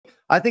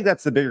I think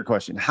that's the bigger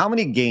question. How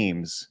many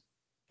games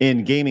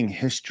in gaming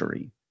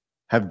history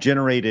have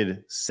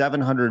generated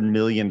 $700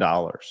 million,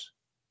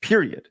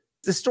 period?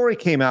 This story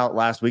came out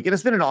last week, and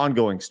it's been an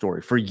ongoing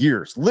story for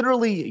years,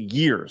 literally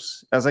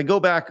years. As I go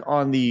back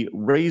on the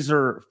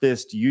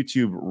Razorfist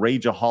YouTube,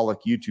 Rageaholic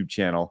YouTube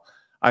channel,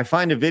 I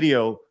find a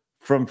video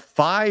from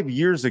 5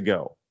 years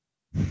ago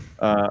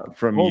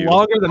from you.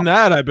 Longer than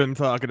that, I've been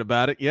talking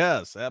about it.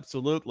 Yes,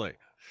 absolutely.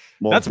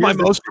 Well, that's my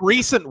most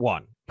recent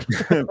one.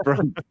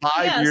 From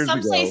 5 years ago.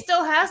 Some say he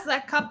still has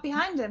that cup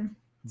behind him.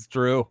 It's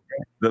true.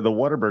 The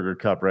Whataburger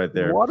cup right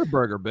there.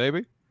 Whataburger,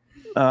 baby.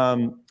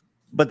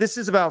 But this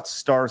is about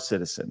Star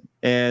Citizen.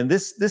 And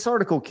this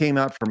article came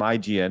out from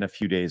IGN a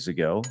few days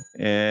ago.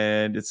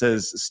 And it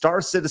says, Star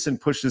Citizen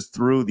pushes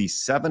through the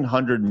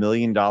 $700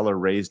 million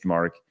raised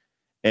mark.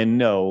 And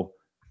no,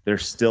 there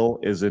still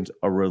isn't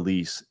a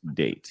release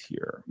date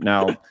here.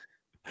 Now,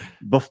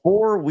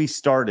 before we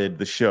started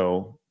the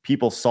show,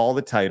 people saw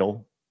the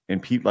title.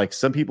 And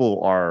some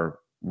people are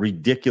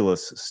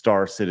ridiculous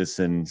Star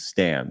Citizen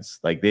stans.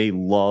 Like, they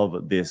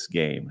love this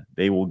game.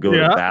 They will go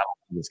to battle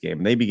for this game.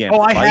 And they began.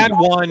 Oh, I had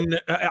one.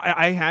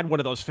 I had one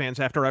of those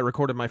fans after I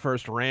recorded my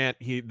first rant.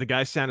 The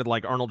guy sounded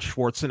like Arnold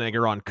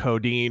Schwarzenegger on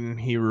codeine.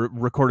 He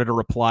recorded a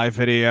reply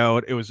video.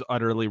 It was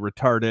utterly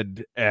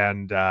retarded.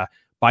 And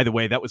by the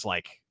way, that was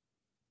like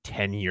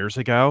 10 years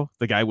ago.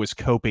 The guy was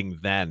coping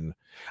then.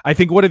 I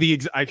think one of the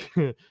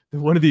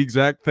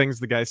exact things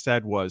the guy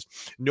said was,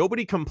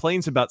 nobody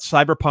complains about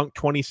Cyberpunk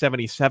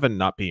 2077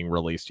 not being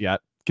released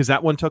yet, because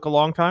that one took a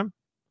long time.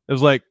 It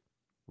was like,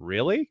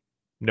 really?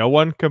 No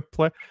one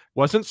complained?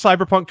 Wasn't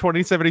Cyberpunk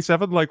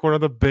 2077 like one of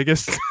the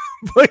biggest,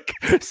 like,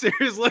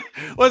 seriously,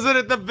 wasn't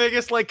it the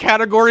biggest, like,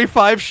 category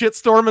 5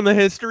 shitstorm in the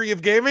history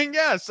of gaming?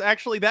 Yes,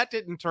 actually, that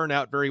didn't turn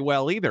out very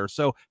well either.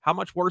 So how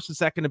much worse is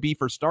that going to be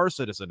for Star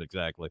Citizen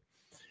exactly?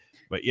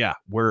 But yeah,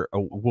 we'll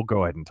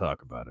go ahead and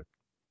talk about it.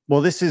 Well,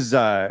 this is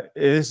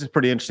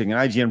pretty interesting. And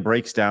IGN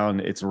breaks down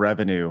its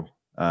revenue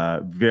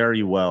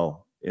very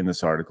well in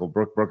this article,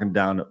 broken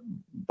down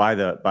by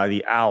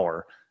the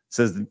hour. It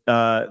says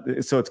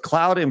so it's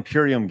Cloud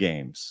Imperium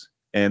Games,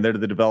 and they're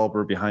the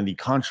developer behind the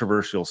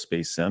controversial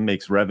Space Sim,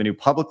 makes revenue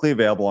publicly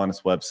available on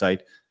its website,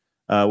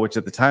 which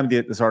at the time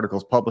this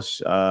article's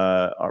published,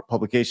 our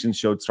publication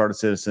showed Star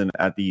Citizen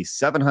at the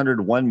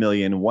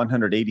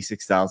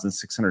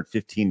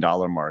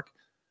 $701,186,615 mark.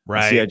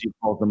 Right. CIG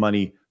calls the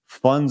money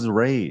funds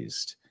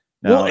raised.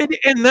 Now, well,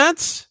 and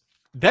that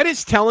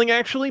is telling,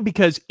 actually,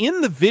 because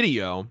in the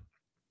video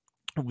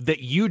that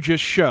you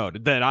just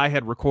showed that I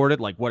had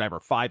recorded, like, whatever,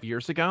 5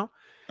 years ago,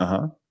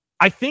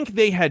 I think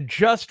they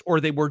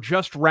were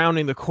just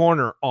rounding the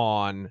corner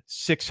on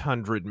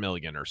 600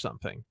 million or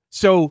something.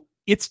 So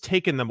it's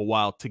taken them a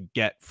while to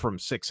get from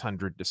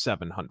 600 to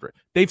 700.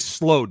 They've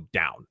slowed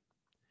down,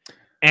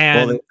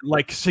 and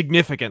like,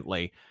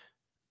 significantly.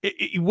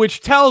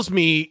 Which tells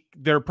me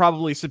they're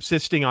probably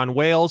subsisting on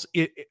whales.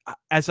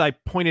 As I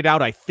pointed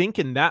out, I think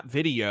in that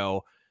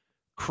video,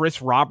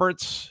 Chris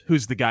Roberts,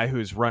 who's the guy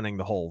who's running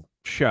the whole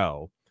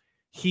show,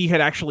 he had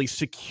actually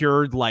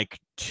secured like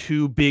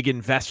 2 big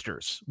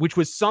investors, which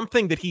was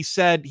something that he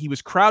said he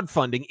was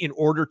crowdfunding in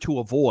order to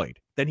avoid.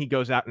 Then he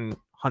goes out and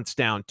hunts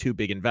down 2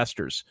 big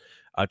investors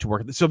to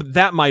work. So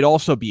that might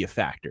also be a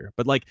factor.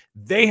 But like,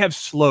 they have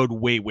slowed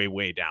way, way,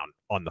 way down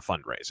on the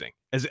fundraising.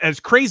 As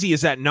crazy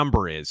as that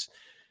number is,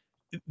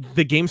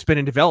 the game's been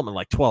in development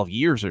like 12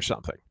 years or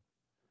something.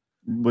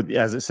 But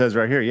as it says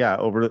right here, yeah,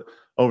 over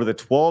the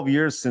 12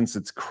 years since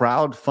its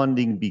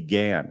crowdfunding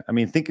began. I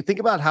mean, think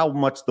about how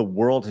much the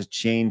world has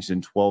changed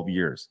in 12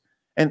 years.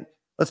 And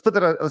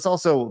let's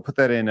also put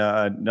that in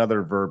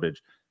another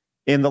verbiage.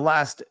 In the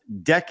last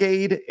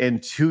decade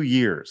and 2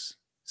 years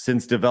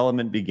since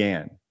development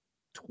began,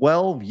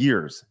 12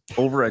 years,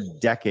 over a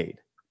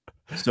decade.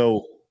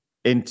 So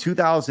in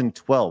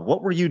 2012,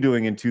 what were you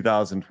doing in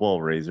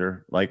 2012,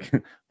 Razor? Like,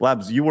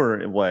 Blabs, you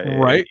were what?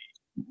 Right.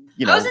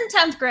 I was in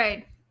 10th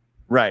grade.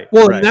 Right.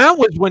 Well, right. That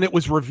was when it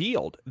was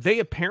revealed. They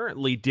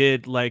apparently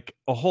did like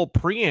a whole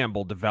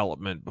preamble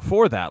development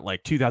before that,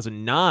 like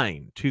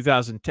 2009,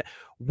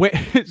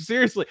 2010.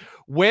 Seriously,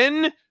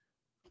 when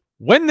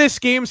this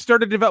game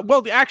started to develop,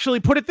 well,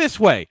 actually, put it this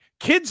way: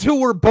 kids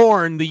who were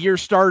born the year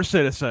Star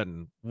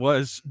Citizen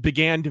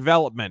began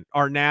development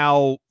are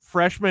now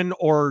freshmen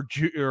or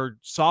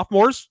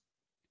sophomores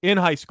in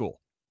high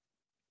school.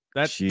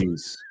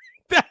 Jeez.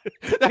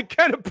 That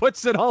kind of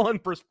puts it all in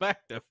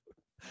perspective.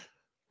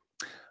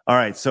 All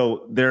right,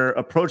 so they're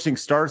approaching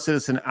Star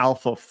Citizen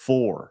Alpha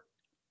 4,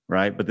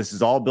 right? But this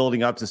is all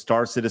building up to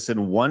Star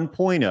Citizen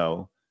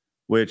 1.0,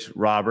 which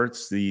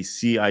Roberts, the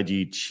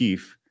CIG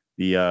chief,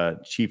 the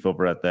chief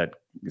over at that,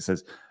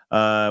 says,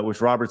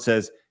 which Roberts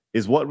says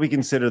is what we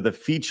consider the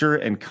feature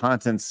and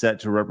content set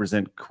to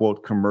represent,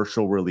 quote,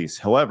 commercial release.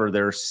 However,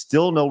 there is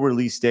still no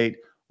release date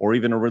or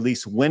even a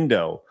release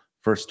window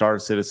for Star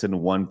Citizen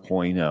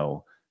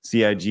 1.0.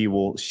 CIG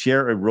will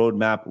share a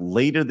roadmap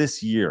later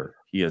this year,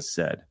 he has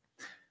said.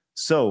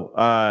 So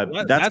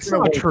that's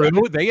not true.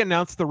 They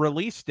announced the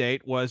release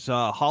date was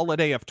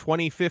holiday of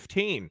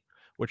 2015,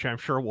 which I'm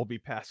sure we'll be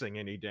passing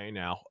any day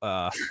now.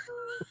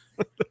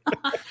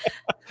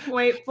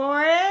 Wait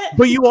for it.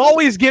 But you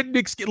always get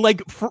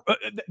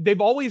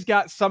they've always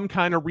got some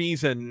kind of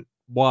reason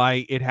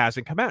why it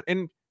hasn't come out.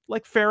 And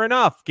like, fair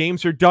enough,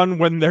 games are done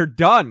when they're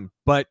done.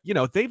 But, you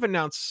know, they've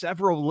announced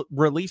several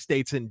release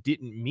dates and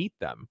didn't meet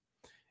them.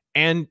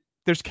 And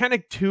there's kind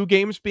of two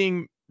games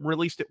being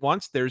released at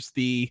once. There's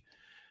the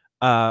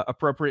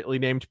appropriately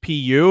named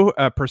PU,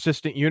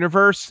 Persistent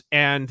Universe,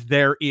 and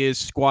there is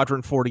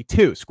Squadron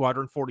 42.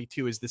 Squadron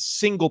 42 is the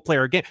single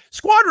player game.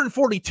 Squadron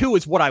 42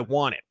 is what I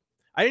wanted.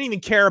 I didn't even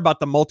care about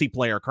the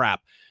multiplayer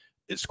crap.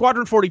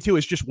 Squadron 42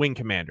 is just Wing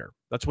Commander.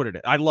 That's what it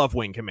is. I love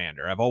Wing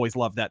Commander. I've always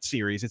loved that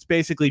series. It's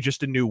basically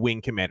just a new Wing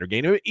Commander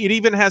game. It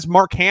even has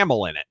Mark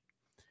Hamill in it.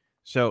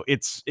 So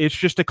it's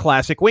just a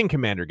classic Wing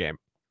Commander game.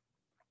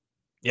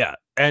 Yeah.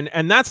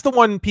 And that's the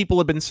one people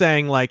have been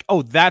saying, like,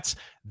 oh,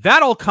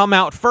 that'll come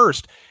out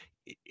first.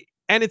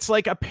 And it's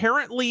like,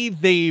 apparently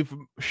they've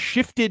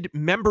shifted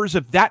members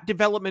of that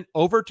development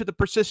over to the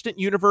Persistent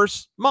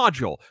Universe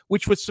module,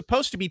 which was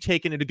supposed to be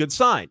taken as a good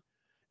sign,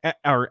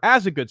 or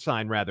as a good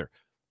sign, rather.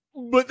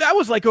 But that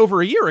was like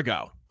over a year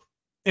ago,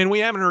 and we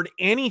haven't heard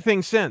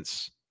anything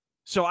since.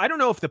 So I don't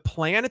know if the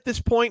plan at this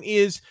point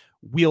is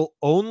we'll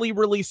only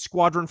release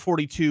Squadron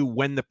 42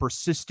 when the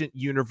Persistent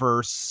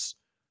Universe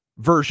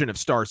version of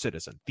Star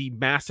Citizen, the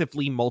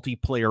massively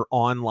multiplayer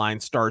online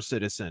Star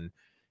Citizen,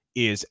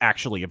 is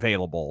actually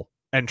available,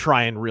 and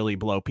try and really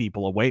blow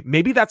people away.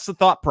 Maybe that's the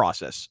thought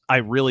process. I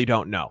really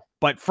don't know.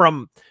 But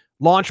from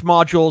launch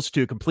modules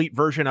to complete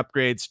version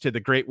upgrades to the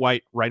Great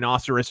White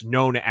Rhinoceros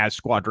known as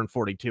Squadron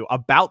 42,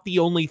 about the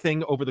only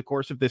thing over the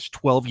course of this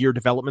 12-year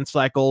development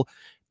cycle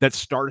that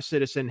Star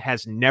Citizen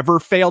has never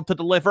failed to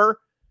deliver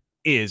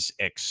is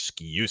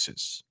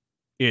excuses.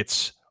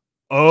 It's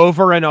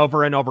over and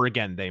over and over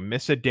again. They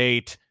miss a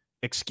date,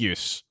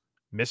 excuse.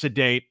 Miss a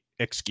date,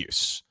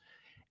 excuse.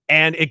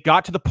 And it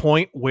got to the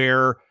point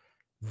where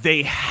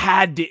they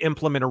had to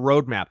implement a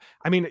roadmap.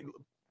 I mean,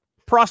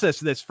 process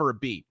this for a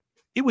beat.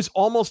 It was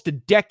almost a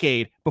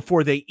decade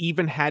before they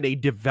even had a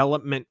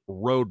development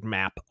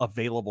roadmap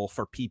available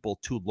for people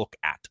to look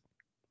at.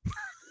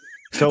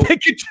 So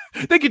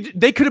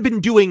they could have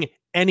been doing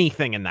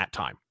anything in that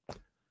time.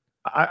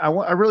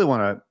 I really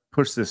want to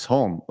push this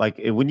home. Like,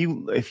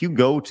 if you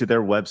go to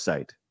their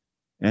website,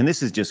 and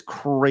this is just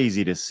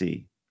crazy to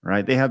see,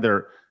 right? They have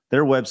their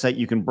website.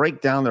 You can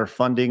break down their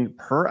funding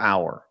per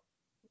hour,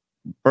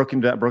 broken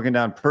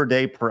down per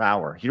day, per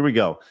hour. Here we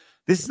go.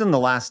 This is in the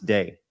last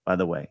day, by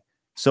the way.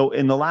 So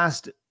in the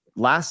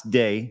last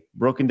day,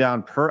 broken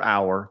down per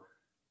hour,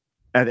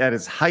 at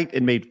its height,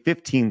 it made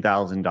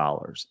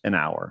 $15,000 an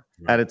hour.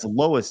 Right. At its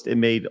lowest, it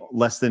made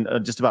less than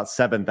just about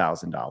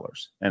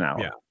 $7,000 an hour.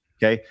 Yeah.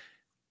 Okay.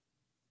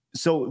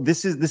 So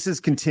this is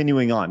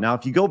continuing on. Now,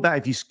 if you go back,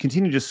 if you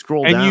continue to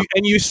scroll down,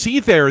 and you see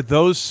there,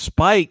 those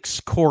spikes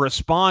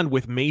correspond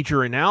with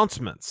major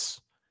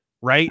announcements,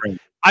 right?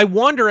 I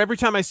wonder, every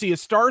time I see a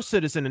Star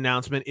Citizen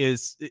announcement,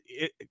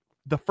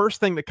 the first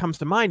thing that comes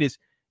to mind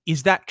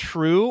is that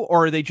true,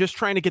 or are they just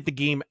trying to get the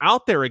game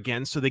out there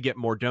again so they get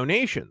more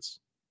donations?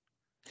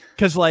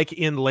 Because like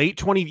in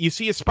you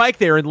see a spike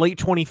there in late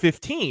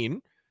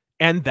 2015,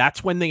 and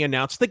that's when they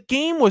announced the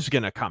game was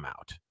going to come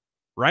out,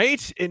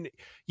 right? And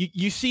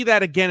you see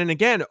that again and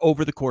again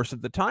over the course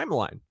of the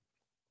timeline.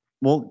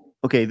 Well,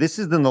 okay, this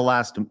is then the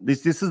last.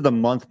 This is the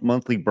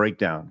monthly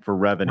breakdown for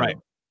revenue. Right.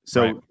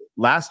 So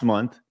last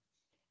month,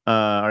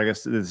 I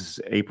guess this is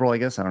April. I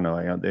guess I don't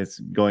know. It's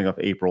going up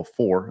April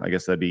 4. I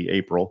guess that'd be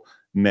April,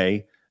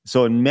 May.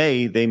 So in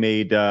May they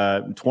made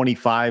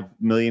 $25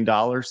 million,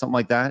 something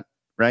like that,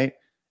 right?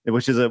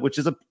 Which is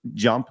a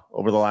jump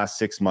over the last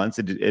 6 months.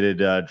 It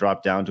had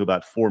dropped down to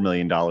about $4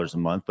 million a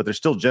month, but they're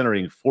still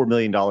generating $4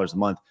 million a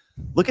month.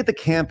 Look at the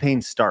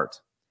campaign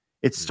start.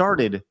 It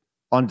started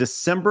on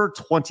December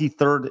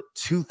 23rd,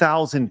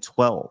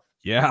 2012.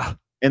 Yeah.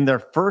 And their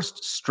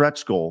first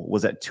stretch goal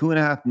was at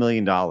 $2.5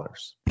 million.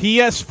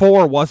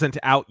 PS4 wasn't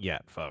out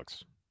yet,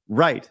 folks.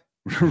 Right.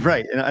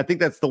 Right. And I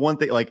think that's the one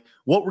thing, like,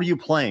 what were you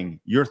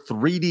playing? Your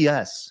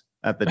 3DS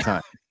at the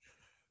time,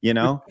 you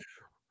know?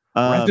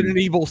 Resident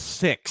Evil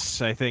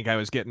 6, I think I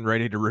was getting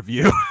ready to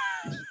review.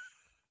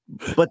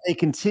 But they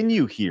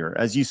continue here.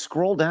 As you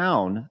scroll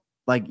down,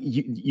 like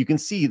you can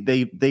see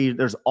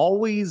there's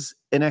always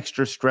an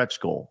extra stretch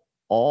goal.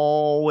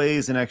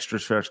 Always an extra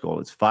stretch goal.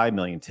 It's 5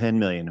 million, 10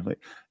 million.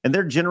 And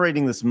they're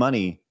generating this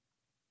money.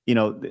 You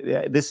know,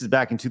 this is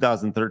back in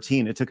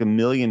 2013. It took $1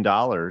 million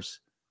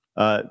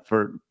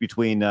for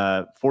between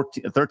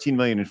 13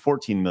 million and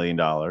 $14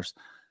 million.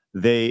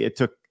 It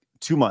took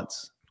 2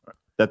 months.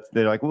 That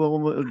they're like, well,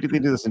 we do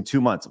this in 2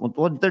 months.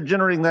 Well, they're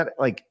generating that,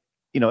 like,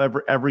 you know,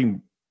 every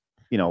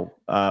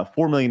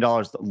 $4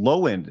 million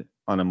low end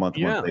on a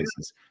month-to-month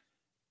basis.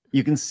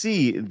 You can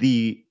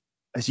see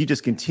as you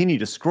just continue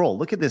to scroll.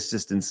 Look at this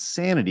just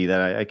insanity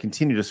that I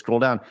continue to scroll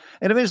down,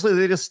 and eventually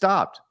they just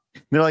stopped.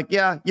 They're like,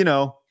 yeah, you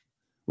know,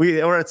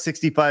 we're at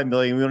 65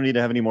 million. We don't need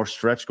to have any more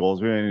stretch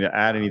goals. We don't need to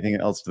add anything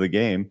else to the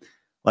game.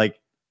 Like,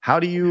 how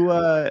do you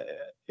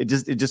it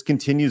just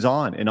continues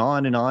on and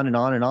on and on and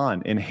on and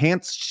on.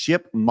 Enhanced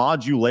ship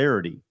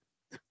modularity.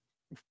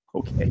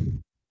 Okay.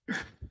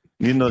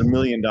 Need another $1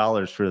 million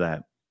for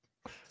that.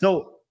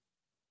 So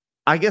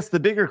I guess the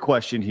bigger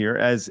question here,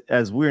 as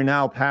we're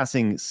now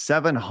passing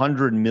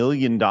 $700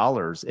 million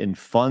in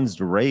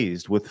funds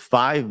raised with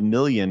 5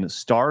 million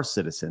Star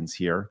Citizens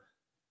here.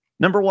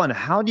 Number one,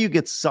 how do you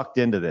get sucked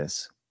into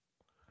this?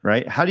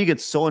 Right? How do you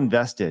get so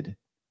invested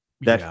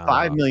that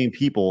 5 million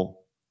people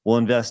will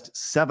invest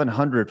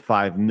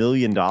 $705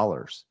 million?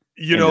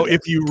 You know,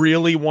 if you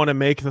really want to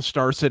make the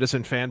Star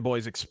Citizen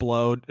fanboys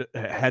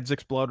heads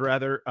explode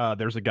rather,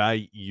 there's a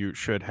guy you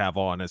should have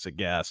on as a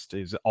guest.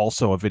 He's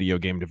also a video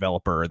game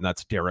developer, and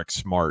that's Derek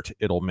Smart.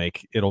 It'll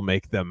make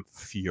them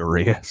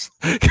furious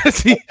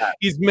because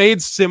he's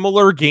made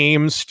similar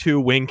games to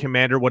Wing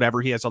Commander,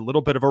 whatever. He has a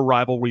little bit of a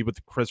rivalry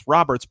with Chris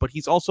Roberts, but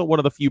he's also one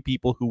of the few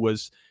people who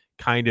was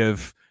kind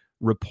of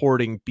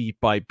reporting beat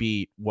by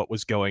beat what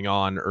was going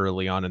on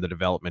early on in the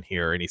development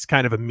here, and he's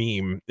kind of a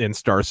meme in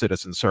Star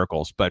Citizen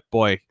circles. But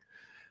boy,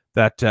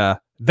 that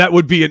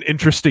would be an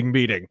interesting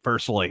meeting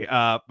personally.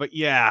 But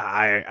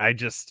yeah,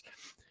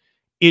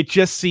 it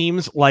just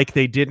seems like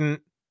they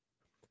didn't.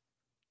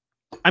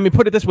 I mean,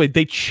 put it this way,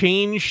 they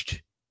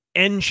changed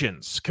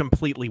engines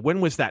completely. When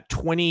was that?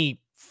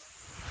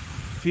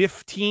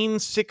 2015,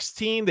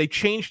 16? They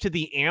changed to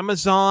the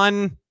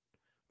Amazon.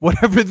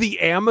 Whatever the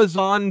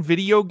Amazon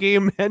video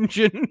game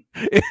engine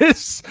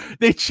is,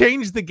 they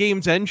changed the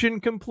game's engine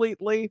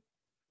completely.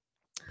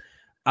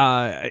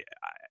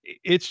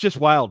 It's just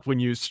wild when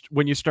you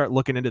start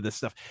looking into this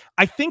stuff.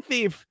 I think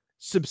they've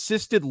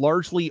subsisted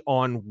largely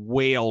on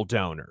whale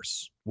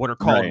donors, what are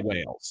called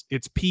whales.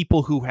 It's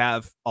people who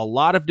have a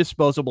lot of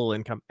disposable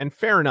income, and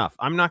fair enough.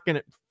 I'm not going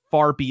to,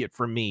 far be it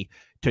from me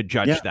to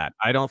judge that.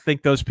 I don't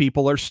think those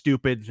people are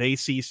stupid. They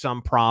see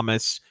some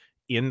promise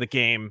in the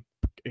game.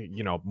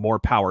 You know, more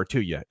power to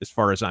you as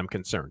far as I'm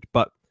concerned.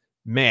 But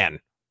man,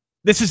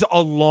 this is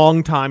a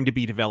long time to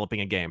be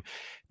developing a game.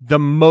 The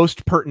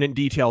most pertinent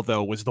detail,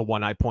 though, was the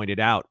one I pointed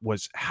out,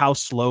 was how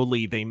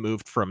slowly they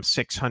moved from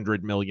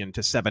 600 million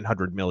to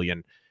 700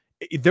 million.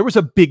 There was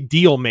a big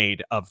deal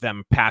made of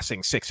them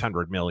passing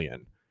 600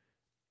 million.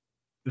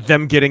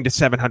 Them getting to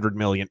 700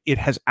 million, it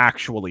has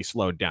actually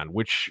slowed down,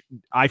 which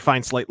I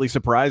find slightly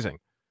surprising.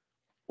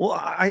 Well,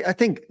 I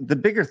think the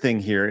bigger thing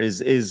here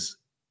is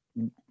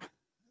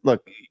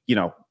look, you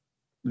know,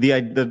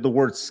 the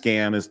word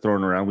scam is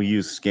thrown around. We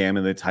use scam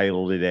in the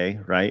title today,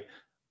 right?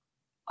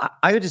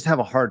 I would just have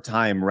a hard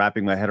time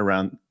wrapping my head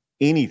around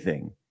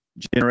anything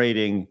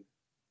generating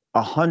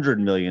 $100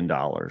 million,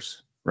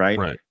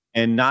 right?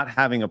 And not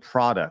having a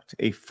product,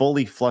 a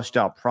fully flushed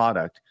out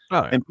product,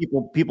 and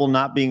people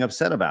not being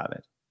upset about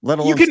it. Let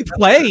alone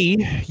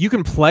you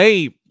can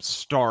play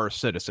Star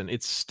Citizen.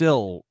 It's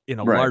still in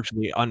a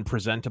largely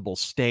unpresentable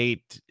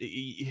state.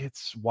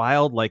 It's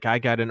wild. Like, I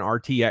got an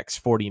RTX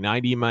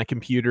 4090 in my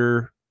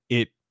computer.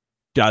 It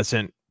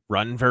doesn't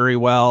run very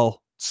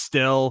well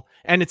still,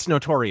 and it's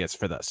notorious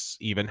for this.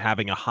 Even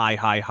having a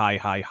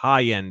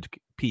high-end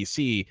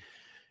PC,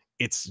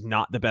 it's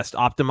not the best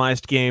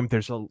optimized game.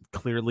 There's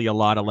clearly a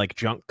lot of like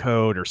junk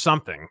code or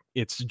something.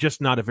 It's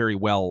just not a very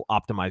well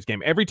optimized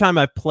game. Every time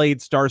I've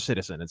played Star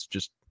Citizen, it's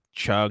just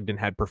chugged and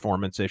had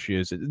performance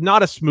issues. It's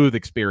not a smooth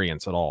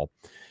experience at all.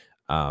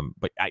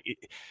 But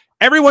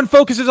everyone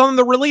focuses on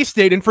the release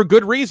date, and for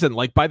good reason.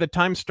 Like, by the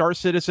time Star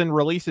Citizen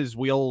releases,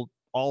 we'll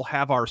all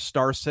have our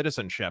Star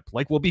Citizenship.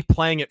 Like, we'll be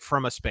playing it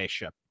from a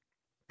spaceship.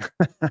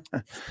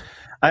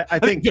 I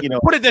think, you know,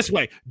 put it this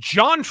way,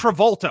 John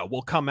Travolta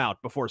will come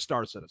out before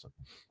Star Citizen.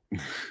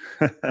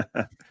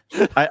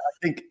 I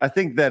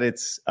think that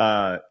it's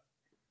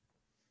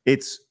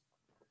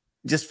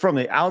just from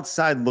the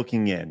outside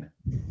looking in,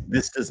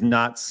 this does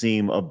not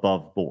seem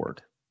above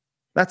board.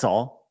 That's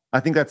all. I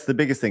think that's the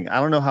biggest thing. I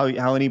don't know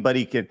how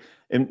anybody can,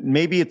 and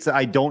maybe it's,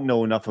 I don't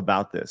know enough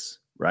about this,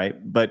 right?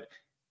 But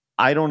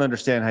I don't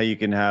understand how you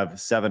can have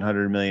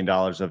 $700 million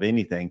of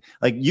anything.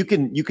 Like, you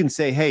can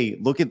say, hey,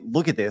 look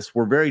at this.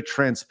 We're very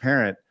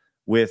transparent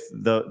with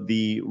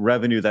the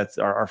revenue, that's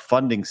our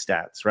funding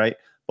stats, right?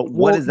 But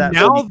what is that?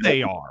 Now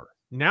they are.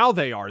 Now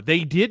they are.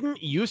 They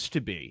didn't used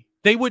to be.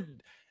 They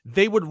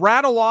would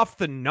rattle off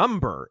the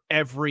number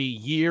every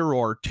year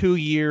or 2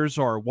 years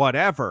or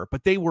whatever,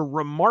 but they were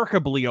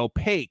remarkably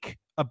opaque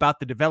about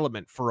the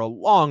development for a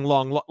long,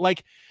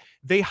 like,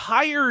 they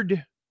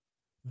hired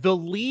the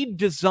lead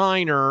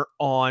designer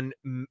on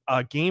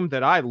a game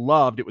that I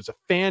loved. It was a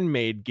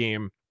fan-made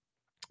game,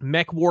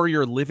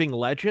 MechWarrior Living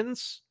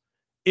Legends.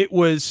 It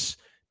was,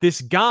 this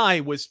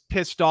guy was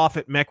pissed off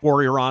at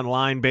MechWarrior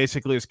Online.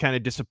 Basically, it was kind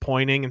of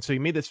disappointing. And so he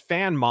made this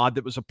fan mod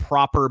that was a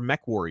proper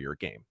MechWarrior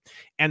game.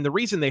 And the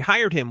reason they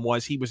hired him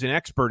was he was an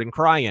expert in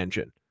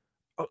CryEngine.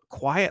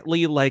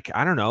 Quietly, like,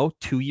 I don't know,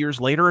 2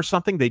 years later or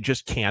something, they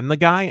just canned the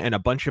guy and a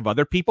bunch of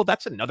other people.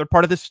 That's another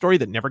part of this story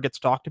that never gets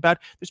talked about.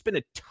 There's been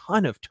a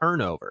ton of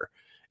turnover.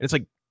 And it's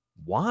like,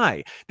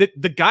 why?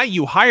 The guy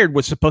you hired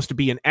was supposed to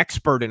be an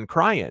expert in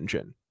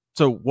CryEngine.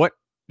 So what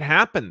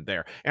happened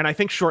there. And I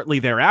think shortly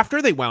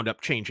thereafter, they wound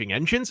up changing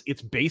engines.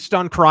 It's based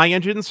on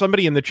CryEngine.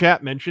 Somebody in the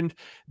chat mentioned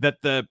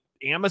that the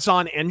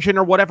Amazon engine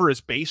or whatever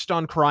is based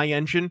on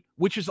CryEngine,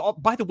 which is, all,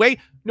 by the way,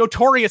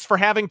 notorious for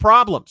having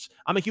problems.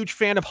 I'm a huge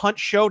fan of Hunt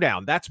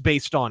Showdown. That's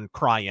based on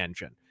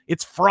CryEngine.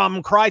 It's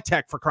from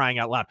Crytek, for crying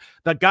out loud.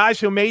 The guys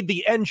who made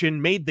the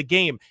engine made the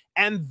game,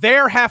 and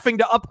they're having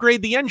to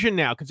upgrade the engine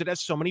now because it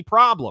has so many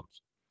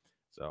problems.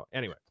 So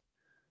anyway.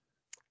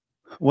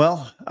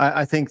 Well,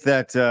 I think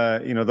that,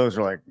 those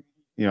are like,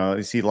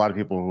 you see a lot of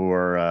people who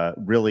are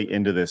really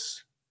into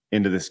this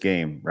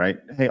game, right?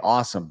 Hey,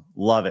 awesome.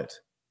 Love it.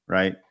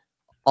 Right.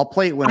 I'll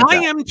play it when it's out. I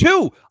am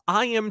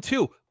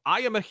too. I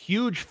am a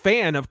huge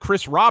fan of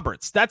Chris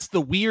Roberts. That's the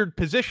weird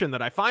position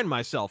that I find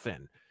myself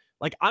in.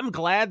 Like, I'm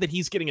glad that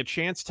he's getting a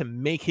chance to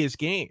make his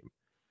game,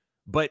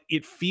 but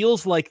it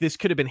feels like this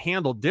could have been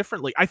handled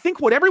differently. I think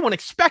what everyone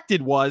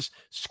expected was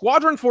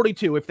Squadron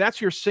 42. If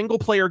that's your single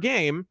player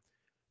game,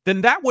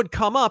 then that would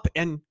come up.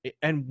 And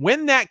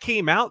when that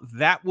came out,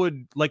 that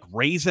would like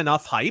raise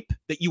enough hype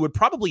that you would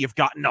probably have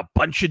gotten a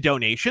bunch of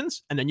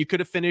donations, and then you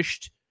could have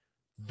finished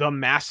the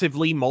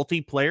massively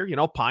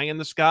multiplayer, pie in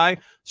the sky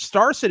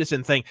Star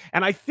Citizen thing.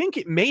 And I think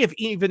it may have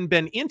even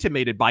been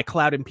intimated by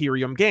Cloud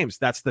Imperium Games.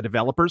 That's the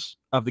developers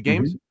of the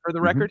games, for the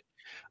record.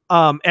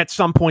 At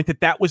some point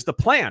that was the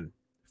plan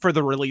for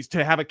the release,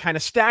 to have it kind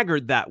of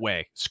staggered that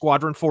way.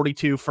 Squadron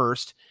 42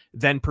 first,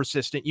 then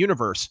Persistent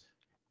Universe.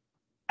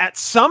 At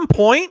some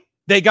point,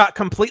 they got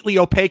completely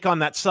opaque on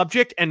that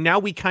subject, and now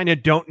we kind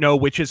of don't know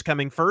which is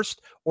coming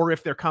first or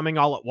if they're coming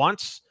all at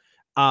once.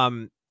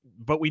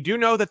 But we do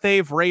know that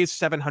they've raised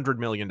 $700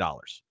 million.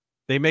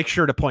 They make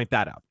sure to point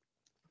that out.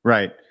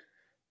 Right.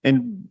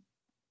 And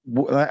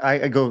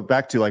I go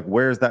back to like,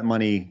 where's that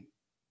money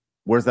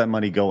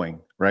going?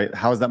 Right.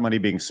 How is that money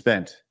being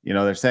spent?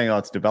 They're saying, oh,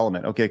 it's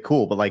development. Okay,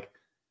 cool. But like,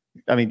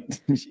 I mean,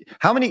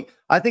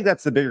 I think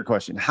that's the bigger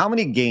question. How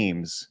many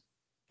games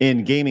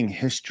in gaming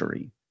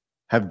history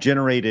have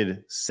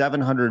generated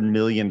 $700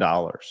 million,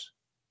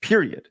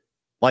 period?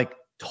 Like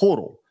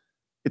total.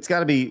 It's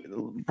got to be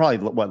probably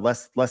what,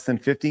 less than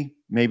 50,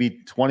 maybe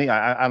 20.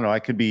 I don't know.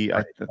 I could be,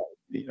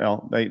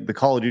 the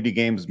Call of Duty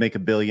games make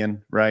 $1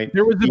 billion, right?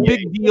 There was a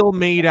big deal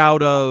made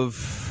out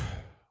of,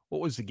 what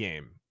was the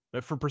game?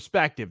 For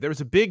perspective, there was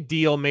a big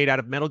deal made out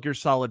of Metal Gear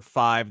Solid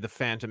 5, The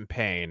Phantom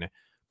Pain,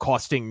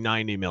 costing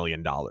 $90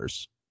 million,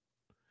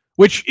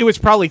 which it was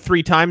probably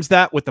 3 times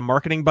that with the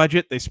marketing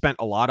budget. They spent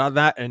a lot on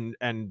that, and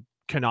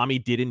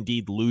Konami did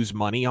indeed lose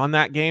money on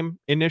that game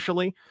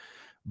initially.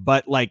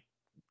 But like,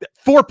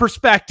 for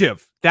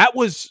perspective, that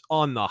was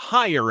on the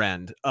higher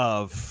end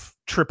of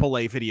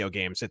AAA video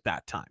games at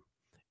that time,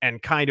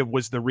 and kind of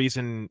was the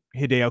reason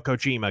Hideo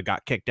Kojima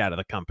got kicked out of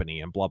the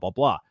company and blah, blah,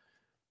 blah.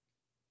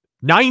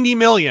 90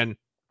 million,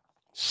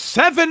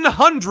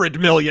 700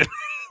 million.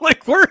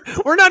 Like we're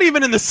not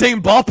even in the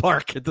same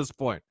ballpark at this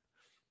point.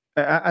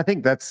 I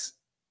think that's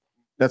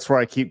where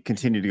I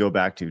continue to go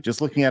back to.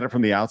 Just looking at it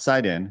from the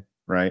outside in,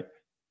 right?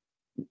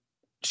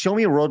 Show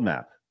me a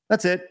roadmap.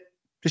 That's it.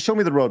 Just show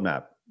me the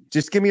roadmap.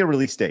 Just give me a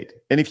release date.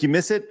 And if you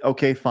miss it,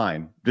 okay,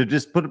 fine.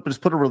 Just put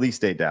a release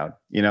date down,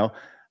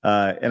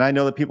 And I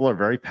know that people are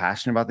very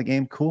passionate about the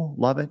game. Cool.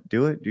 Love it.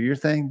 Do your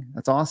thing.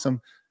 That's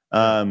awesome.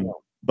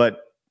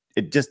 But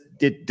it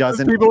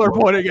doesn't. People are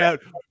pointing out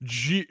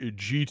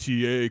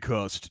GTA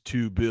cost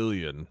 $2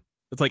 billion.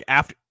 It's like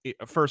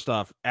first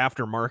off,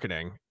 after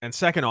marketing. And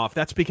second off,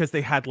 that's because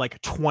they had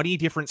like 20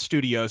 different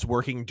studios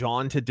working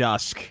dawn to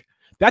dusk.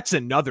 That's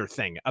another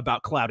thing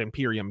about Cloud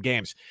Imperium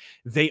Games.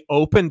 They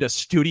opened a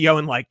studio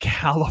in like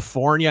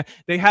California.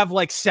 They have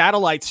like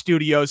satellite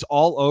studios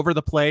all over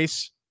the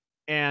place,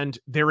 and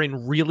they're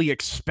in really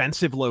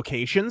expensive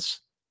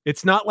locations.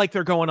 It's not like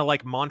they're going to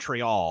like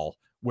Montreal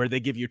where they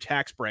give you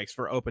tax breaks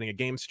for opening a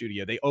game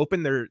studio. They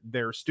open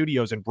their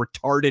studios in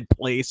retarded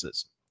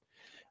places.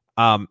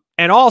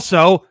 And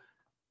also,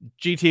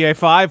 GTA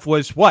 5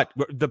 was what?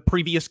 The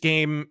previous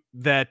game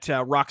that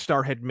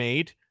Rockstar had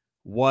made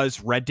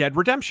was Red Dead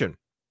Redemption.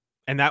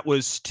 And that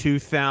was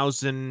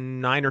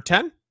 2009 or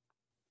 10,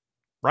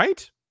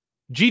 right?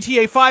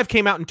 GTA 5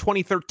 came out in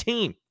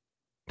 2013.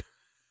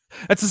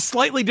 That's a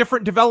slightly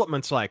different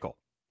development cycle.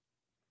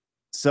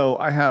 So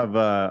I have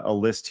a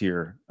list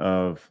here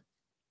of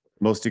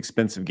most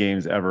expensive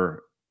games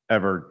ever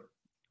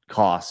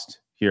cost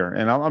here.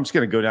 And I'm just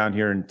going to go down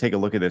here and take a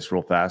look at this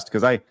real fast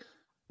because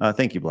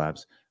thank you,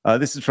 Blabs.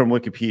 This is from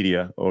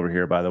Wikipedia over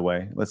here, by the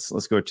way.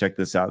 Let's go check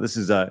this out. This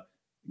is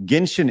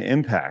Genshin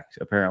Impact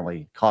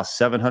apparently cost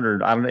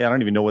 700. I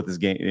don't even know what this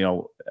game,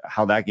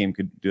 how that game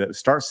could do that.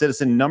 Star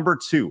Citizen number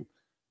 2,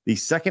 the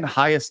second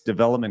highest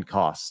development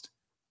cost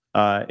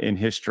in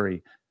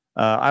history.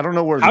 I don't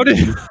know where. How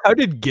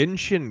did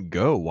Genshin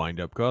Go wind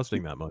up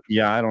costing that much?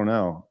 Yeah, I don't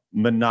know.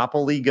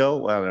 Monopoly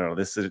Go. I don't know.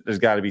 There's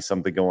got to be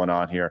something going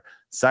on here.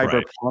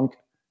 Cyberpunk,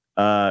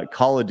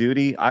 Call of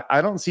Duty.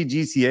 I don't see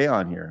GTA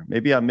on here.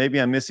 Maybe I'm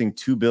missing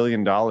 $2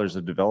 billion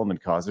of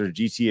development costs. There's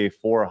GTA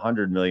 4,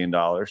 $100 million.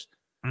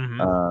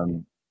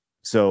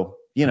 So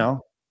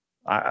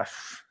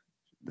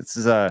this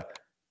is a.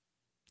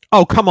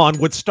 Oh, come on.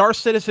 Would Star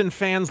Citizen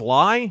fans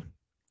lie?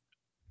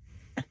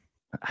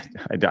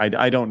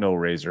 I don't know,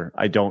 Razor.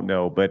 I don't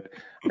know, but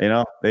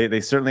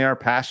they certainly are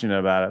passionate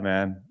about it,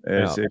 man.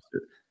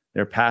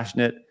 They're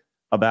passionate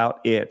about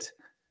it.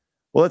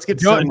 Well, let's get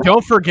to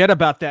don't forget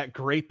about that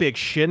great big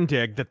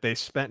shindig that they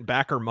spent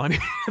backer money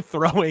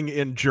throwing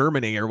in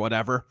Germany or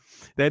whatever.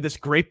 They had this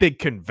great big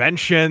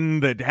convention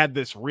that had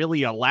this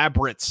really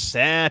elaborate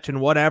set and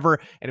whatever,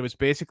 and it was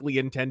basically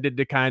intended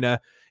to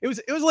it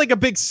was like a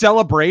big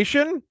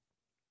celebration.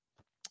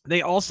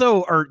 They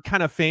also are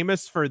kind of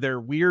famous for their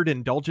weird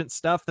indulgent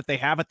stuff that they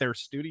have at their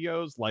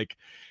studios. Like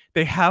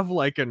they have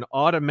like an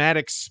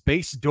automatic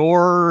space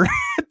door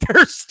at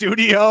their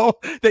studio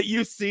that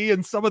you see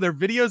in some of their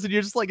videos. And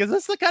you're just like, is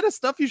this the kind of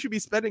stuff you should be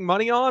spending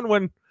money on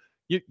when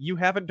you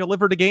haven't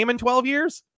delivered a game in 12 years?